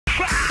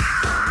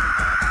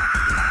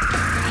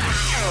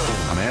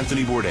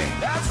Anthony Bourdain.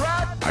 That's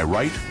right. I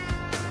write,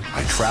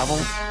 I travel,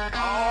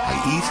 I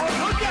eat,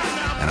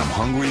 and I'm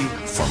hungry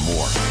for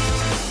more.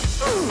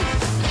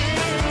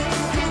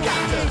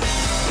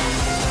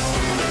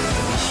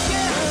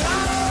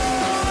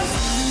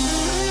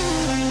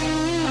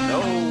 No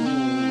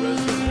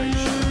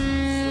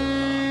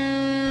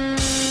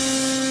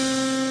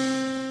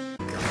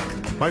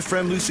reservations. My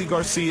friend Lucy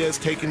Garcia has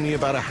taken me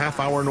about a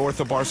half-hour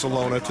north of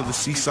Barcelona to the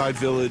seaside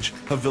village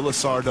of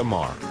Vilassar de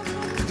Mar.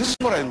 This is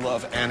what I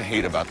love and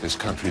hate about this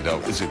country,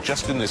 though, is that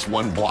just in this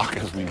one block,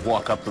 as we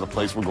walk up to the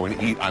place we're going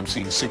to eat, I'm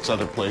seeing 6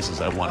 other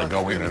places I want to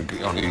go in and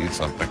eat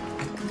something.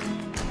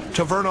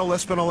 Taverna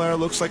L'Espinaler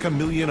looks like a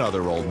million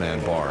other old man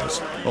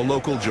bars, a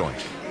local joint.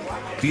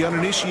 The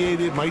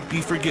uninitiated might be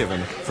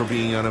forgiven for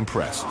being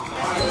unimpressed.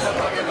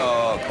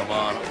 Oh, come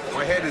on.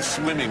 My head is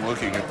swimming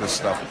looking at this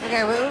stuff.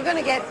 Okay, we're going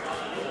to get,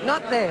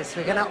 not this,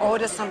 we're going to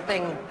order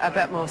something a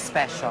bit more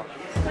special.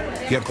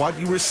 Yet what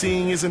you were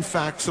seeing is in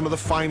fact some of the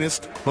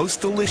finest, most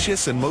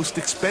delicious, and most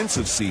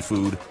expensive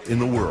seafood in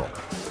the world.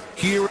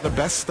 Here, the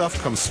best stuff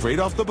comes straight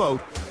off the boat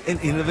and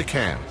into the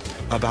can,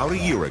 about a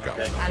year ago.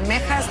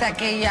 Almejas de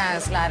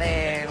aquellas, la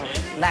de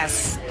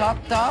las top.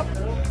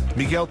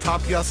 Miguel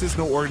Tapias is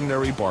no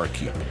ordinary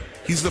barkeep.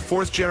 He's the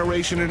 4th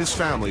generation in his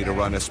family to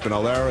run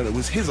Espinaler, and it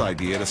was his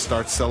idea to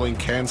start selling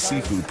canned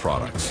seafood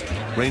products,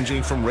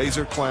 ranging from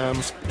razor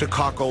clams to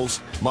cockles,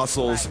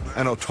 mussels,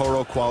 and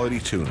Otoro quality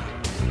tuna.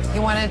 He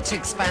wanted to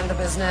expand the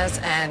business,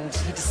 and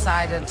he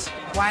decided,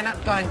 why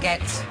not go and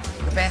get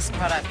the best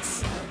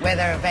products where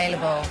they're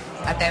available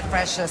at their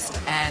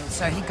freshest. And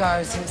so he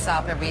goes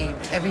himself every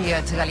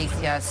year to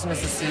Galicia as soon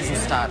as the season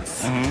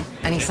starts.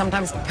 And he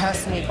sometimes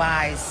personally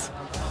buys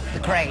the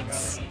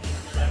crates,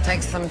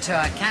 takes them to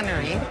a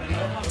cannery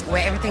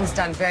where everything's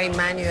done very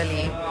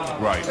manually,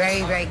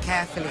 very, very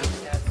carefully.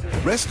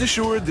 Rest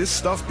assured, this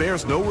stuff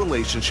bears no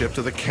relationship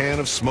to the can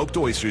of smoked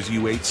oysters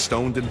you ate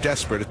stoned and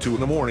desperate at 2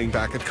 in the morning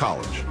back at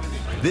college.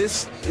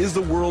 This is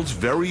the world's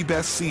very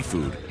best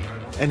seafood.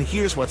 And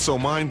here's what's so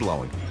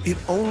mind-blowing. It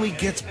only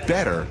gets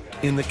better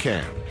in the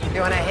can. You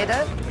want to hit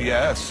it?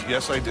 Yes,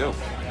 yes I do.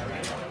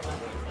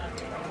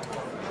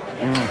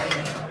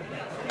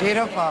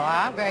 Beautiful,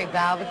 huh? Very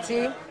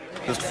velvety.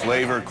 Just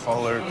flavor,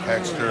 color,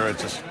 texture,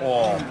 it's just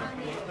all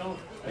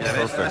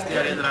perfect.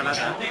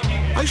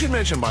 I should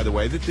mention, by the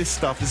way, that this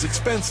stuff is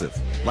expensive,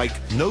 like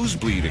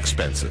nosebleed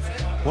expensive.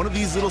 One of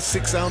these little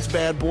 6-ounce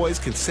bad boys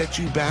can set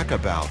you back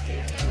about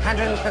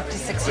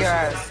 156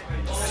 euros.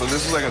 So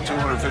this is like a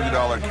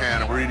 $250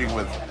 can, and we're eating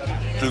with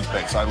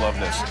toothpicks. I love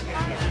this.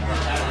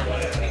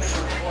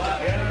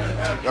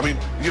 I mean,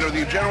 you know,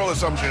 the general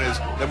assumption is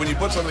that when you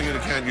put something in a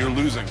can, you're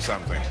losing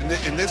something.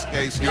 In this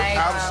case, you're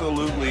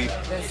absolutely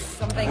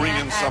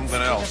bringing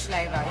something else.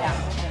 Flavor,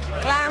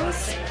 yeah.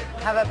 Clams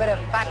have a bit of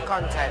fat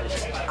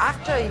content.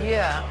 After a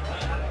year,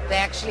 they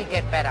actually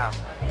get better.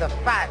 The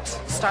fat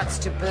starts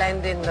to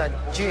blend in the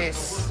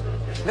juice.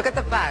 Look at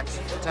the fat,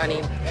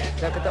 Tony.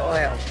 Look at the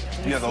oil.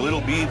 Yeah, the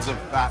little beads of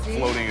fat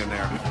floating in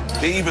there.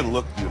 They even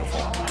look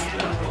beautiful.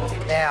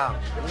 They are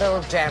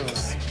little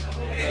gems.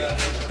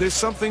 There's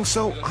something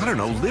so, I don't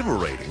know,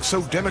 liberating,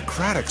 so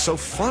democratic, so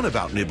fun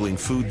about nibbling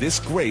food this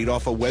great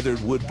off a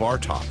weathered wood bar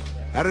top.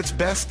 At its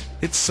best,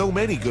 it's so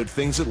many good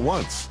things at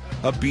once.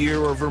 A beer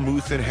or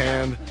vermouth in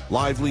hand,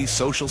 lively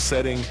social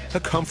setting, a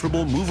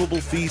comfortable, movable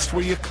feast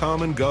where you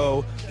come and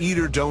go, eat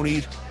or don't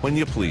eat, when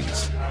you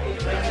please.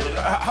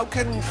 How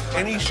can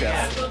any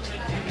chef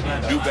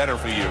do better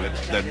for you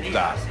than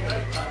that?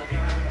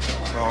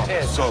 Oh,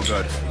 so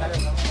good.